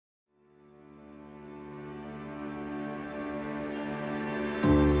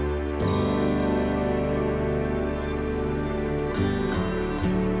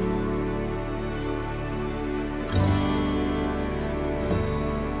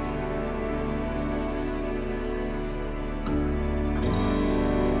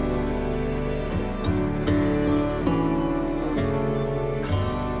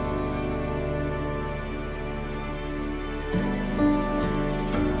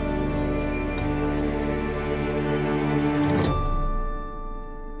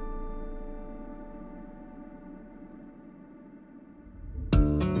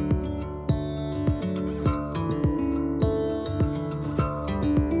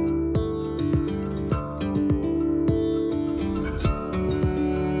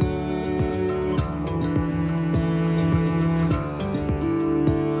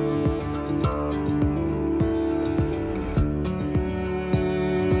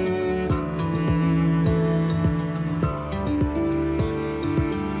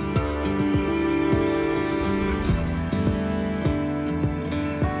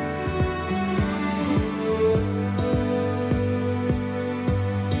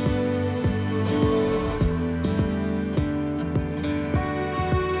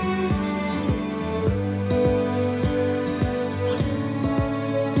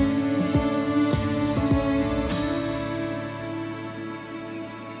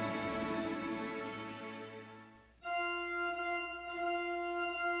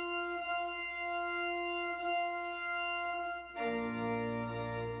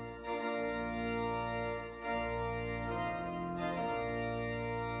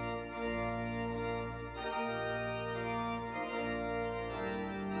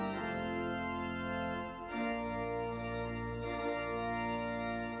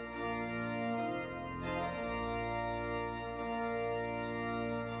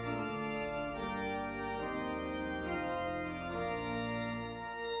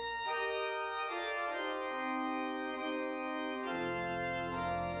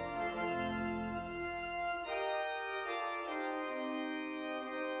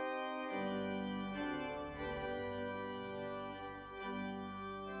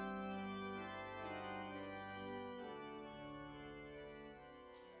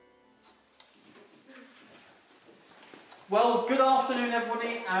Well, good afternoon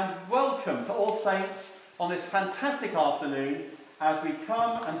everybody and welcome to All Saints on this fantastic afternoon as we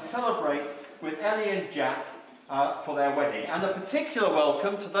come and celebrate with Ellie and Jack for their wedding. And a particular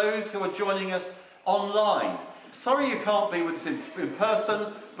welcome to those who are joining us online. Sorry you can't be with us in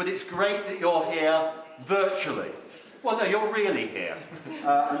person, but it's great that you're here virtually. Well, no, you're really here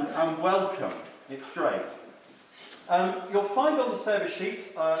and welcome. It's great. You'll find on the service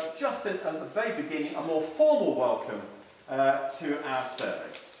sheet, just at the very beginning, a more formal welcome to our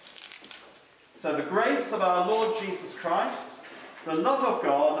service. So the grace of our Lord Jesus Christ, the love of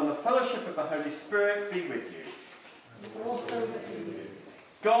God and the fellowship of the Holy Spirit be with you. And also with you.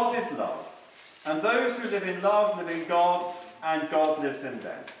 God is love, and those who live in love live in God, and God lives in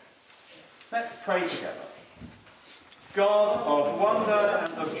them. Let's pray together. God of wonder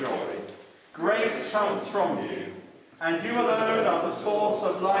and of joy, grace comes from you, and you alone are the source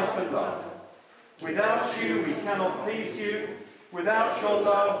of life and love. Without you we cannot please you. Without your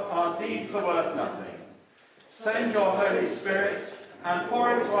love our deeds are worth nothing. Send your Holy Spirit and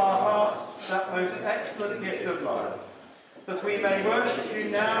pour into our hearts that most excellent gift of love, that we may worship you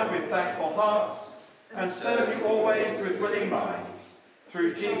now with thankful hearts and serve you always with willing minds.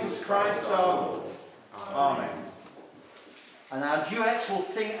 Through Jesus Christ our Lord. Amen. And our duet will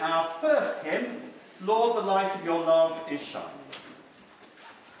sing our first hymn, Lord, the light of your love is shining.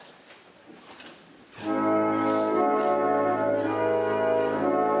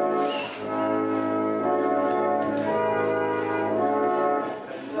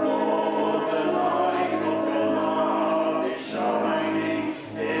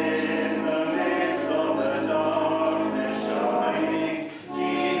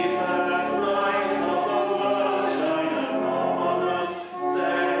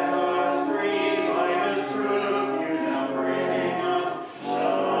 Free by the truth you now bring.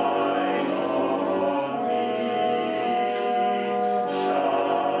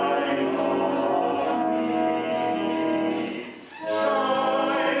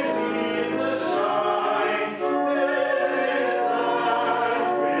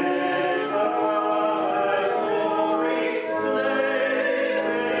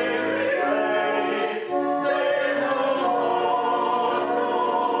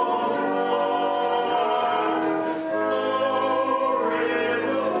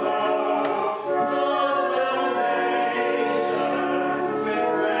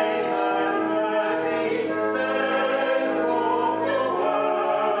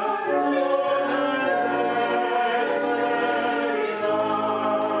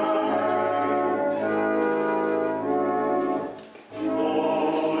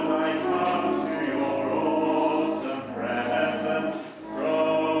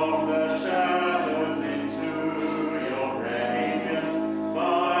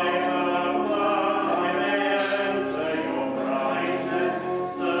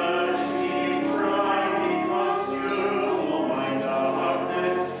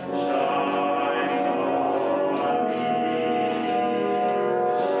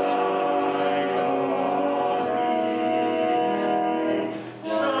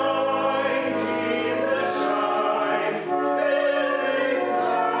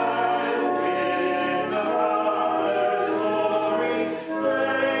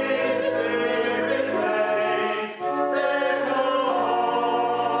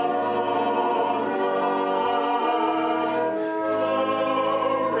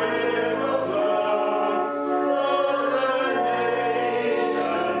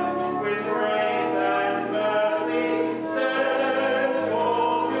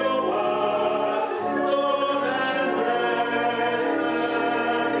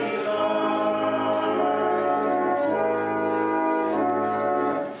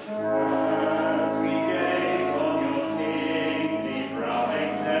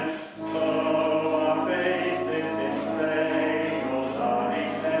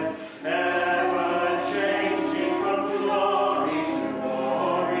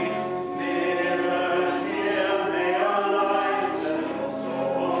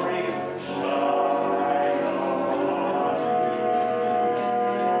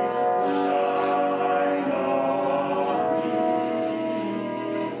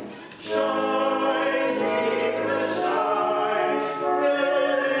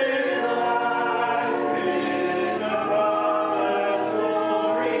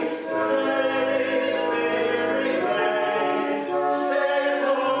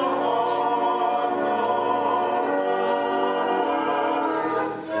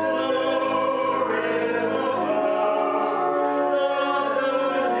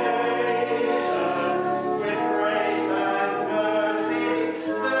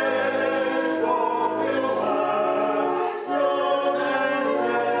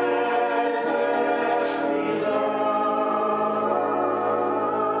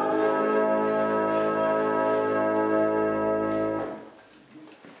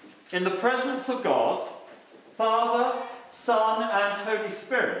 In the presence of God, Father, Son, and Holy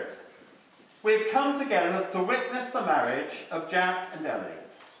Spirit, we have come together to witness the marriage of Jack and Ellie,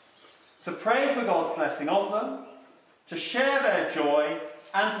 to pray for God's blessing on them, to share their joy,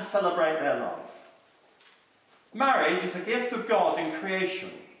 and to celebrate their love. Marriage is a gift of God in creation,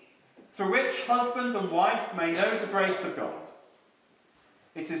 through which husband and wife may know the grace of God.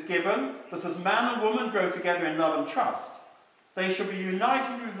 It is given that as man and woman grow together in love and trust, they shall be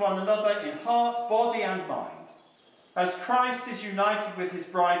united with one another in heart, body, and mind, as Christ is united with his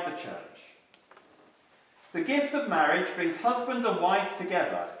bride, the church. The gift of marriage brings husband and wife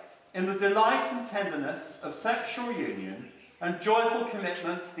together in the delight and tenderness of sexual union and joyful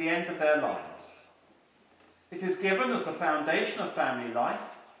commitment to the end of their lives. It is given as the foundation of family life,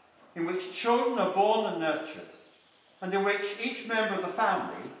 in which children are born and nurtured, and in which each member of the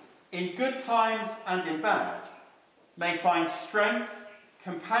family, in good times and in bad, may find strength,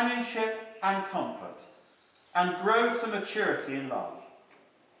 companionship, and comfort, and grow to maturity in love.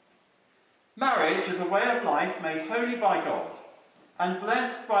 Marriage is a way of life made holy by God and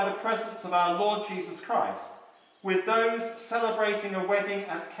blessed by the presence of our Lord Jesus Christ with those celebrating a wedding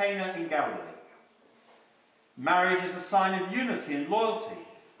at Cana in Galilee. Marriage is a sign of unity and loyalty,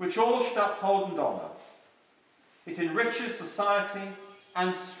 which all should uphold and honour. It enriches society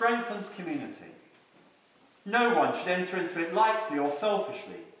and strengthens community. No one should enter into it lightly or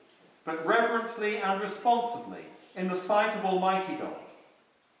selfishly, but reverently and responsibly in the sight of Almighty God.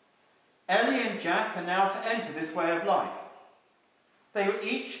 Ellie and Jack are now to enter this way of life. They will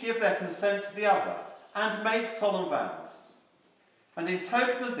each give their consent to the other and make solemn vows. And in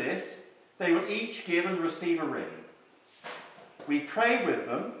token of this, they will each give and receive a ring. We pray with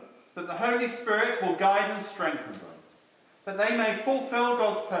them that the Holy Spirit will guide and strengthen them, that they may fulfill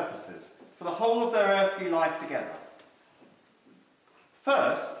God's purposes for the whole of their earthly life together.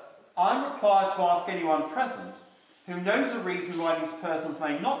 First, I'm required to ask anyone present who knows a reason why these persons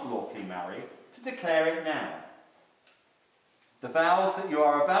may not lawfully marry to declare it now. The vows that you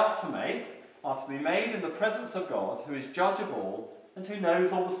are about to make are to be made in the presence of God, who is judge of all and who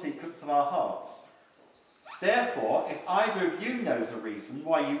knows all the secrets of our hearts. Therefore, if either of you knows a reason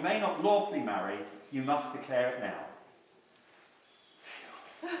why you may not lawfully marry, you must declare it now.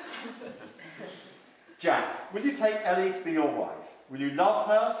 Jack, will you take Ellie to be your wife? Will you love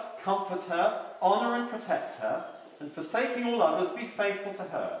her, comfort her, honour and protect her, and forsaking all others, be faithful to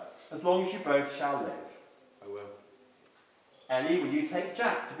her, as long as you both shall live? I will. Ellie, will you take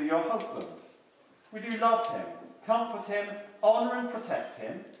Jack to be your husband? Will you love him, comfort him, honour and protect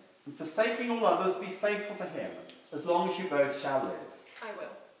him, and forsaking all others, be faithful to him, as long as you both shall live? I will.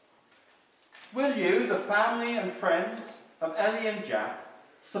 Will you, the family and friends of Ellie and Jack,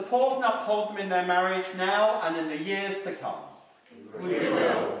 support and uphold them in their marriage now and in the years to come? We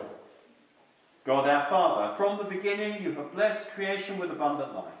will. God our Father, from the beginning you have blessed creation with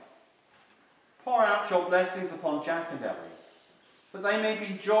abundant life. Pour out your blessings upon Jack and Ellie, that they may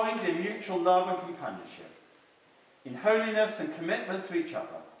be joined in mutual love and companionship, in holiness and commitment to each other.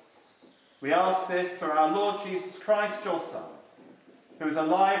 We ask this through our Lord Jesus Christ, your Son, who is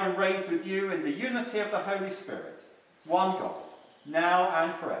alive and reigns with you in the unity of the Holy Spirit, one God, now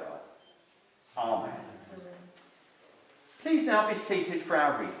and forever. Amen. Please now be seated for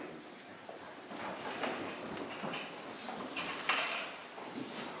our readings.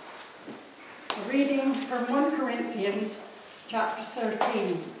 A reading from 1 Corinthians chapter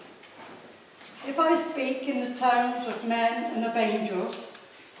 13. If I speak in the tongues of men and of angels,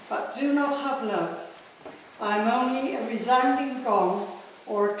 but do not have love, I am only a resounding gong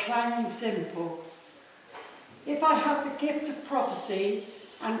or a clanging cymbal. If I have the gift of prophecy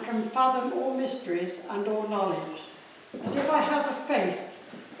and can fathom all mysteries and all knowledge, and if I have a faith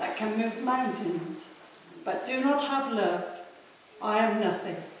that can move mountains, but do not have love, I am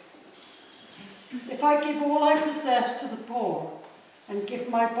nothing. If I give all I possess to the poor, and give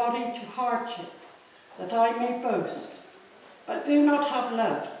my body to hardship, that I may boast, but do not have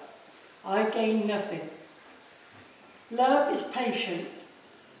love, I gain nothing. Love is patient,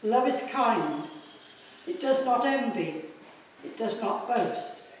 love is kind, it does not envy, it does not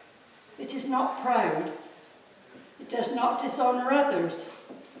boast, it is not proud, it does not dishonour others,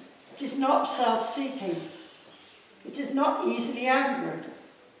 it is not self-seeking, it is not easily angered,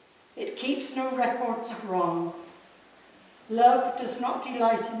 it keeps no records of wrong. Love does not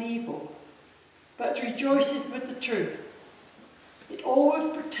delight in evil, but rejoices with the truth. It always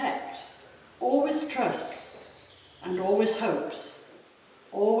protects, always trusts, and always hopes,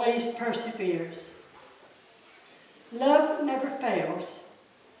 always perseveres. Love never fails,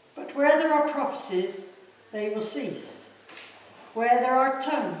 but where there are prophecies, they will cease. Where there are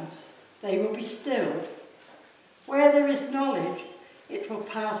tongues, they will be stilled. Where there is knowledge, it will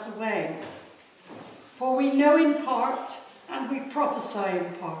pass away. For we know in part, and we prophesy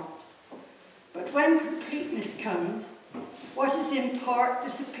in part. But when completeness comes, what is in part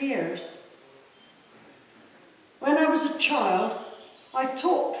disappears. When I was a child, I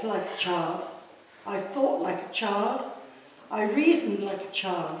talked like a child. I thought like a child. I reasoned like a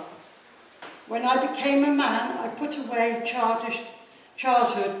child. When I became a man, I put away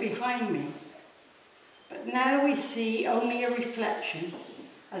childhood behind me. But now we see only a reflection,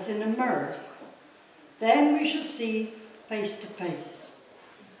 as in a mirror. Then we shall see face to face.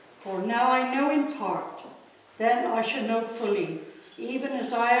 For now I know in part, then I shall know fully, even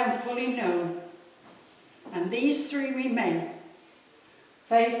as I am fully known. And these three remain: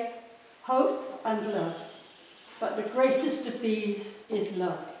 faith, hope, and love. But the greatest of these is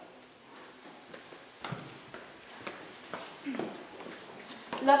love.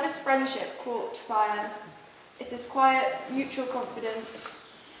 Love is friendship caught fire. It is quiet, mutual confidence,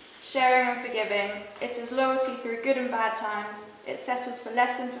 sharing and forgiving. It is loyalty through good and bad times. It settles for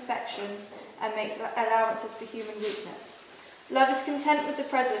less than perfection and makes allowances for human weakness. Love is content with the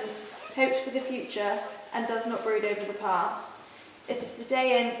present, hopes for the future, and does not brood over the past. It is the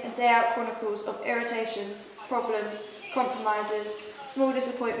day in and day out chronicles of irritations, problems, compromises, small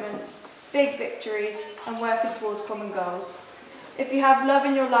disappointments, big victories, and working towards common goals. If you have love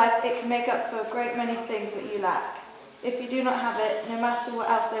in your life, it can make up for a great many things that you lack. If you do not have it, no matter what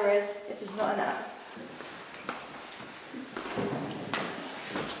else there is, it is not enough.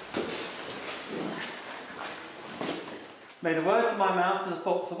 May the words of my mouth and the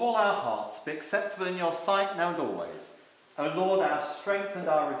thoughts of all our hearts be acceptable in your sight now and always, O Lord, our strength and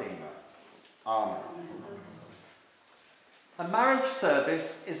our Redeemer. Amen. A marriage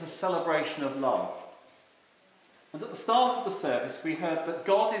service is a celebration of love. And at the start of the service, we heard that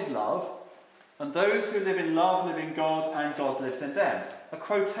God is love, and those who live in love live in God, and God lives in them. A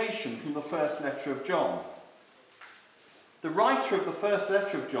quotation from the first letter of John. The writer of the first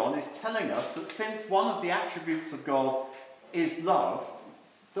letter of John is telling us that since one of the attributes of God is love,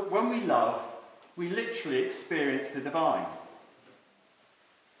 that when we love, we literally experience the divine.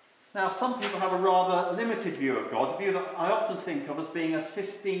 Now, some people have a rather limited view of God, a view that I often think of as being a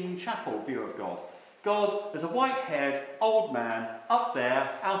Sistine Chapel view of God. God as a white-haired old man up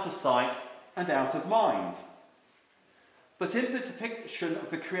there, out of sight and out of mind. But in the depiction of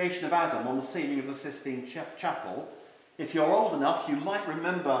the creation of Adam on the ceiling of the Sistine Chapel, if you're old enough, you might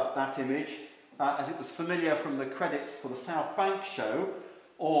remember that image as it was familiar from the credits for the South Bank show,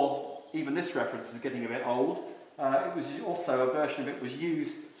 or even this reference is getting a bit old. It was also a version of it was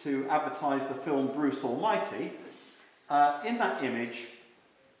used to advertise the film Bruce Almighty. In that image,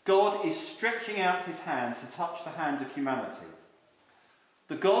 God is stretching out his hand to touch the hand of humanity.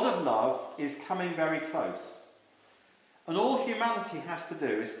 The God of love is coming very close. And all humanity has to do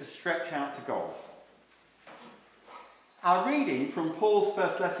is to stretch out to God. Our reading from Paul's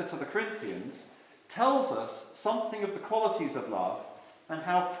first letter to the Corinthians tells us something of the qualities of love and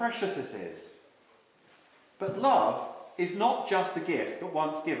how precious it is. But love is not just a gift that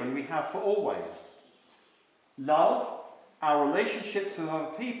once given we have for always. Love, our relationships with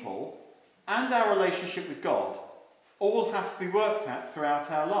other people, and our relationship with God all have to be worked at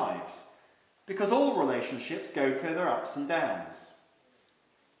throughout our lives, because all relationships go through their ups and downs.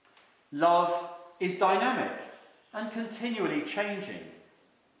 Love is dynamic and continually changing.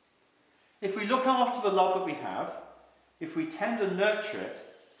 If we look after the love that we have, if we tend and nurture it,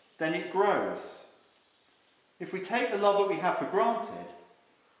 then it grows. If we take the love that we have for granted,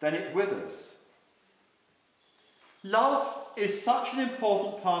 then it withers. Love is such an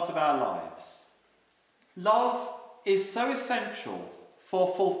important part of our lives. Love is so essential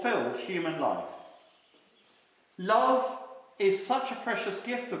for fulfilled human life. Love is such a precious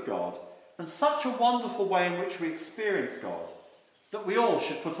gift of God and such a wonderful way in which we experience God that we all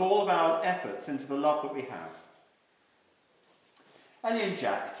should put all of our efforts into the love that we have. Ellie and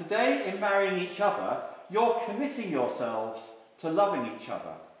Jack, today in marrying each other, you're committing yourselves to loving each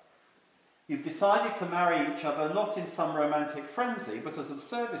other. You've decided to marry each other not in some romantic frenzy, but as the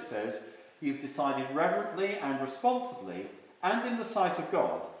service says, you've decided reverently and responsibly, and in the sight of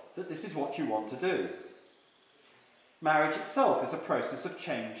God, that this is what you want to do. Marriage itself is a process of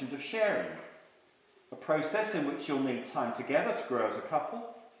change and of sharing, a process in which you'll need time together to grow as a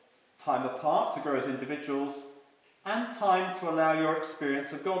couple, time apart to grow as individuals, and time to allow your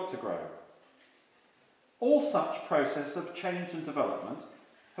experience of God to grow. All such process of change and development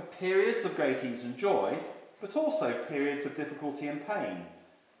have periods of great ease and joy, but also periods of difficulty and pain,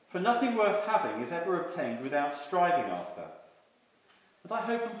 for nothing worth having is ever obtained without striving after. And I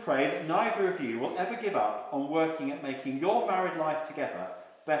hope and pray that neither of you will ever give up on working at making your married life together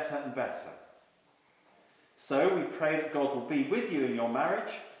better and better. So we pray that God will be with you in your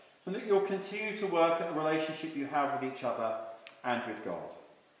marriage and that you'll continue to work at the relationship you have with each other and with God.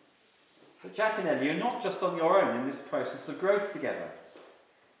 But Jack and Ellie are not just on your own in this process of growth together.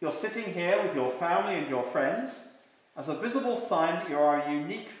 You're sitting here with your family and your friends as a visible sign that you are a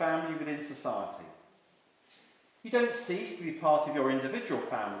unique family within society. You don't cease to be part of your individual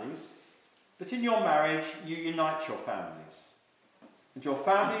families, but in your marriage you unite your families. And your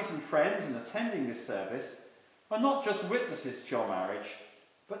families and friends in attending this service are not just witnesses to your marriage,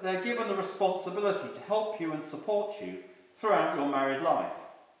 but they're given the responsibility to help you and support you throughout your married life.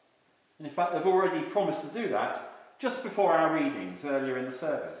 And in fact, they've already promised to do that just before our readings earlier in the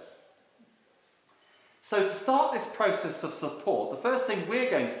service. So to start this process of support, the first thing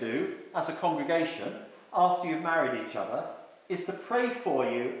we're going to do as a congregation, after you've married each other, is to pray for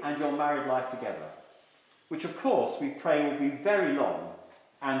you and your married life together, which of course we pray will be very long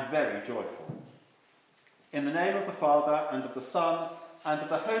and very joyful. In the name of the Father, and of the Son, and of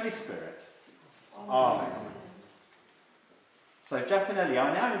the Holy Spirit. Amen. So Jack and Ellie,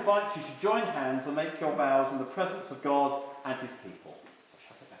 I now invite you to join hands and make your vows in the presence of God and his people. So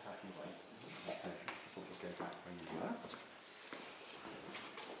shall I take that out anyway? So to sort of go back when you do that.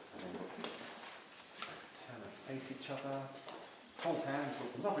 And then so turn and face each other. Hold hands,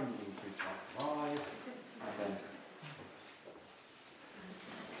 look lovingly into each other's eyes. And then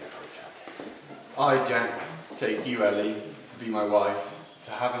go, Jack. I, Jack, take you, Ellie, to be my wife,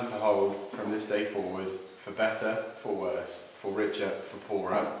 to have and to hold from this day forward, for better, for worse, for richer, for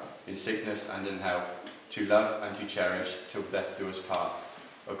poorer, in sickness and in health, to love and to cherish till death do us part.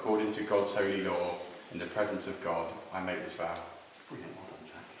 According to God's holy law, in the presence of God, I make this vow. Brilliant, well done,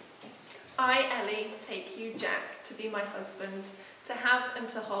 Jack. I, Ellie, take you, Jack, to be my husband, to have and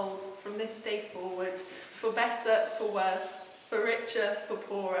to hold from this day forward, for better, for worse, for richer, for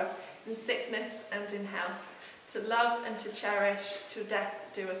poorer, in sickness and in health, to love and to cherish till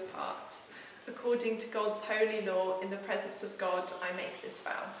death do us part. According to God's holy law, in the presence of God, I make this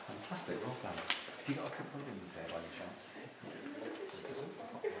vow. Fantastic, well done. Have you got a couple of rings there by any chance?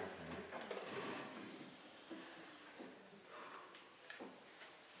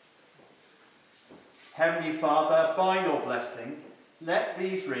 Heavenly Father, by your blessing, let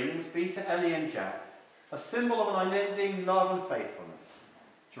these rings be to Ellie and Jack a symbol of an unending love and faithfulness,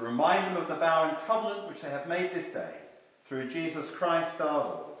 to remind them of the vow and covenant which they have made this day, through Jesus Christ our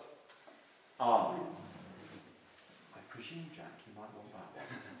Lord. Amen. I presume, Jack, you might want that one.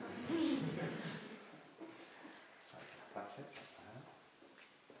 So, that's it. That's the hand.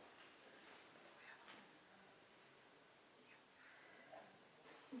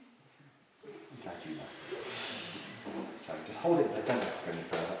 I'm glad you know. So, just hold it there. Don't have to go any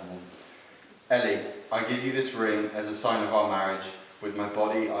further. And then... Ellie, I give you this ring as a sign of our marriage. With my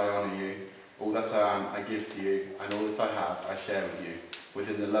body I honour you. All that I am I give to you, and all that I have I share with you,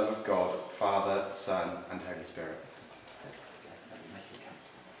 within the love of God, Father, Son, and Holy Spirit. Fantastic. Okay, let me make it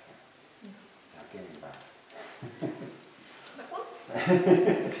comfortable. Now, get in back. That one?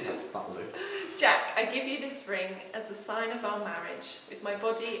 That'll do. Jack, I give you this ring as a sign of our marriage. With my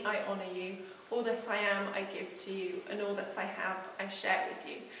body I honour you. All that I am I give to you, and all that I have I share with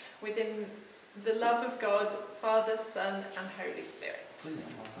you, within the love of God, Father, Son, and Holy Spirit. Brilliant.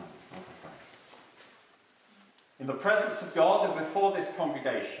 Well done. Well done, both. In the presence of God and before this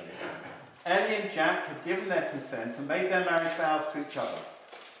congregation, Ellie and Jack have given their consent and made their marriage vows to each other.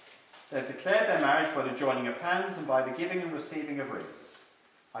 They have declared their marriage by the joining of hands and by the giving and receiving of rings.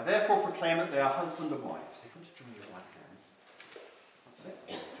 I therefore proclaim that they are husband and wife. So if you want to join your right hands, that's it.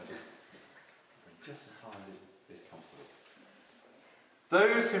 Just as high as is comfortable.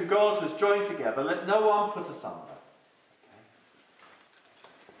 Those whom God has joined together, let no one put asunder. Okay.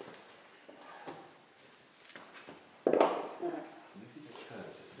 Just move the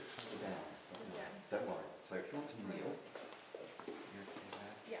curves, it's a bit further down. Don't worry. So if you want to kneel, you're okay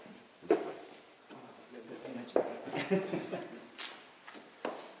there? Yeah.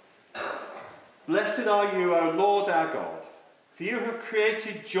 Blessed are you, O Lord our God, for you have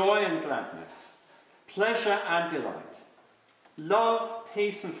created joy and gladness, pleasure and delight, love,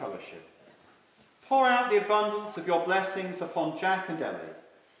 peace and fellowship. Pour out the abundance of your blessings upon Jack and Ellie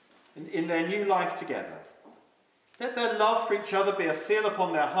in their new life together. Let their love for each other be a seal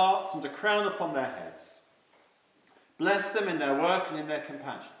upon their hearts and a crown upon their heads. Bless them in their work and in their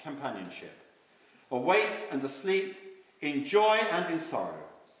companionship, awake and asleep, in joy and in sorrow,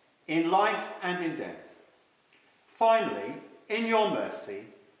 in life and in death. Finally, in your mercy,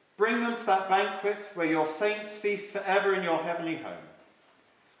 bring them to that banquet where your saints feast forever in your heavenly home,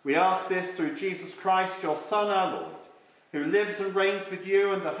 We ask this through Jesus Christ, your Son, our Lord, who lives and reigns with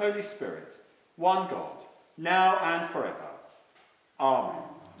you and the Holy Spirit, one God, now and forever. Amen.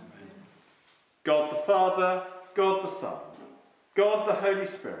 God the Father, God the Son, God the Holy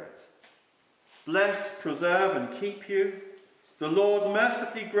Spirit, bless, preserve and keep you. The Lord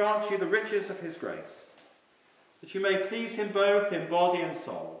mercifully grant you the riches of his grace, that you may please him both in body and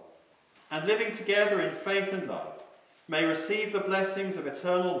soul, and living together in faith and love, may receive the blessings of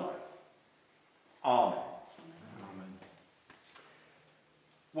eternal life. Amen. Amen.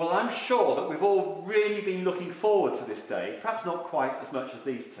 Well, I'm sure that we've all really been looking forward to this day, perhaps not quite as much as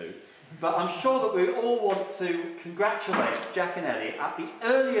these two, but I'm sure that we all want to congratulate Jack and Ellie at the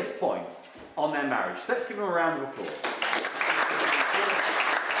earliest point on their marriage. So let's give them a round of applause.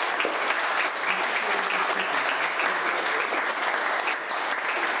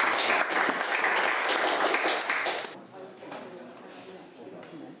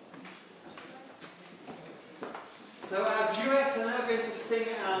 So our duets are now going to sing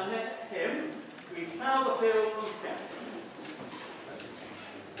our next hymn, We Plough the Fields and Scatter.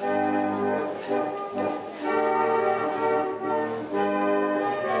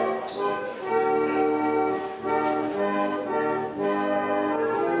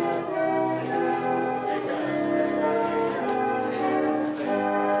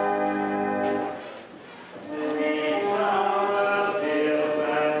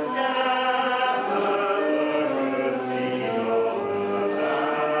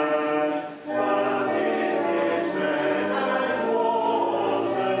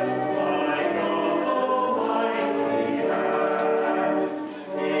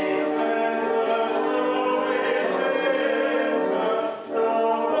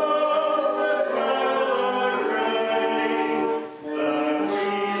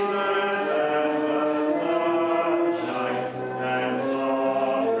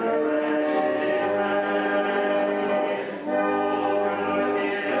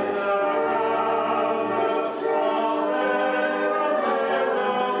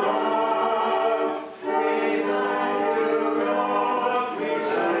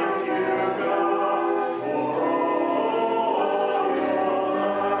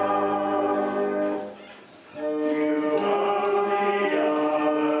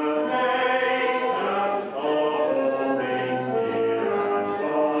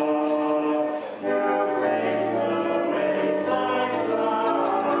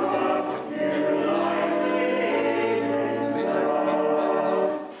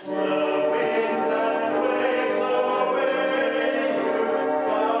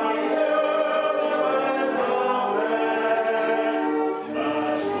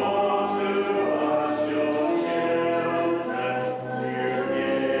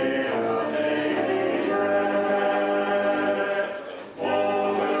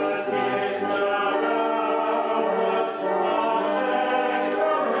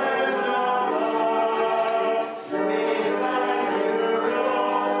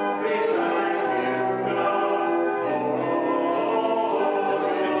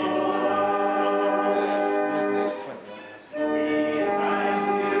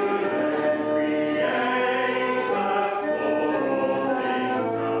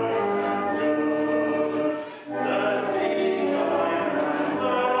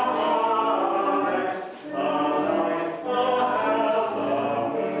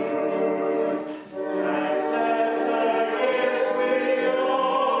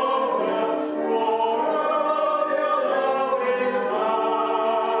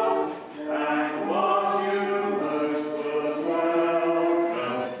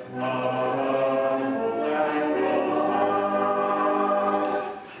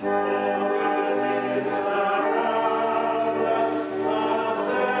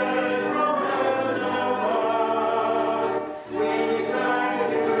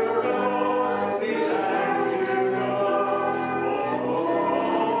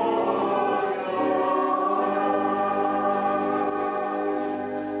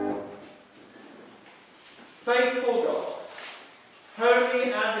 Faithful God,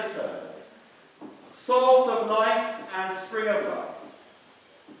 holy and eternal, source of life and spring of love,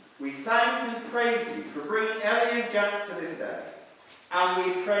 we thank and praise you for bringing Ellie and Jack to this day, and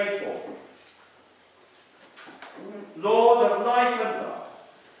we pray for them. Lord of life and love,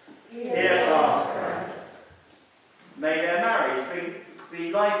 hear our prayer. May their marriage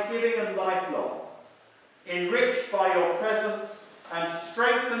be life-giving and lifelong, enriched by your presence and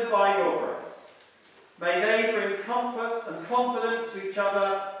strengthened by your grace. May they bring comfort and confidence to each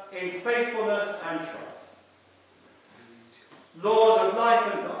other in faithfulness and trust. Lord of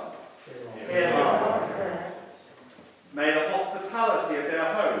life and love, hear our prayer. May the hospitality of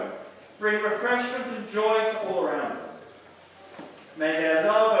their home bring refreshment and joy to all around them. May their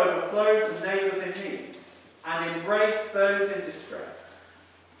love overflow to neighbours in need and embrace those in distress.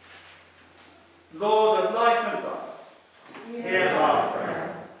 Lord of life and love, hear our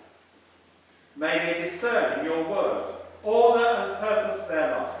prayer. May they discern in your word order and purpose for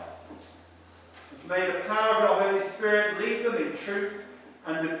their lives. And may the power of your Holy Spirit lead them in truth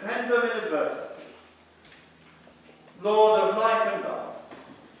and defend them in adversity. Lord of life and love,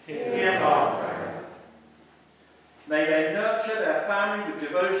 hear our prayer. May they nurture their family with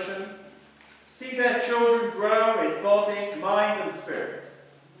devotion, see their children grow in body, mind and spirit,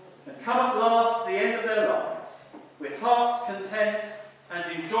 and come at last to the end of their lives with hearts content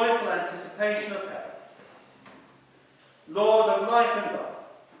and in joyful anticipation of heaven. Lord of life and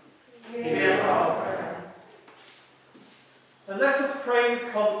love, hear our prayer. And let us pray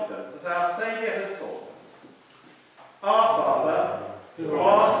with confidence as our Saviour has taught us. Our Father, who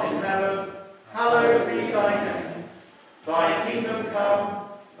art in heaven, hallowed be thy name. Thy kingdom come,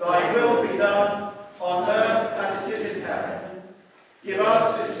 thy will be done, on earth as it is in heaven. Give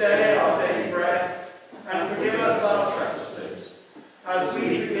us this day our daily bread, and forgive us our trespasses, as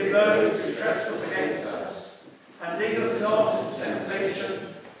we forgive those who trespass against us. And lead us not into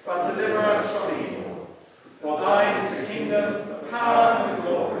temptation, but deliver us from evil. For thine is the kingdom, the power, and the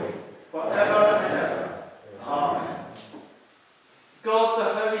glory, forever and ever. Amen. God,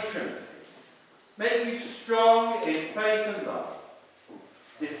 the Holy Trinity, make you strong in faith and love,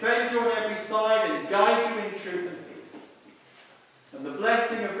 defend you on every side, and guide you in truth and peace. And the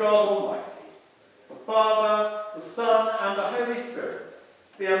blessing of God Almighty, the Father, the Son, and the Holy Spirit,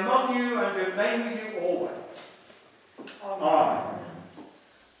 be among you and remain with you always. Amen.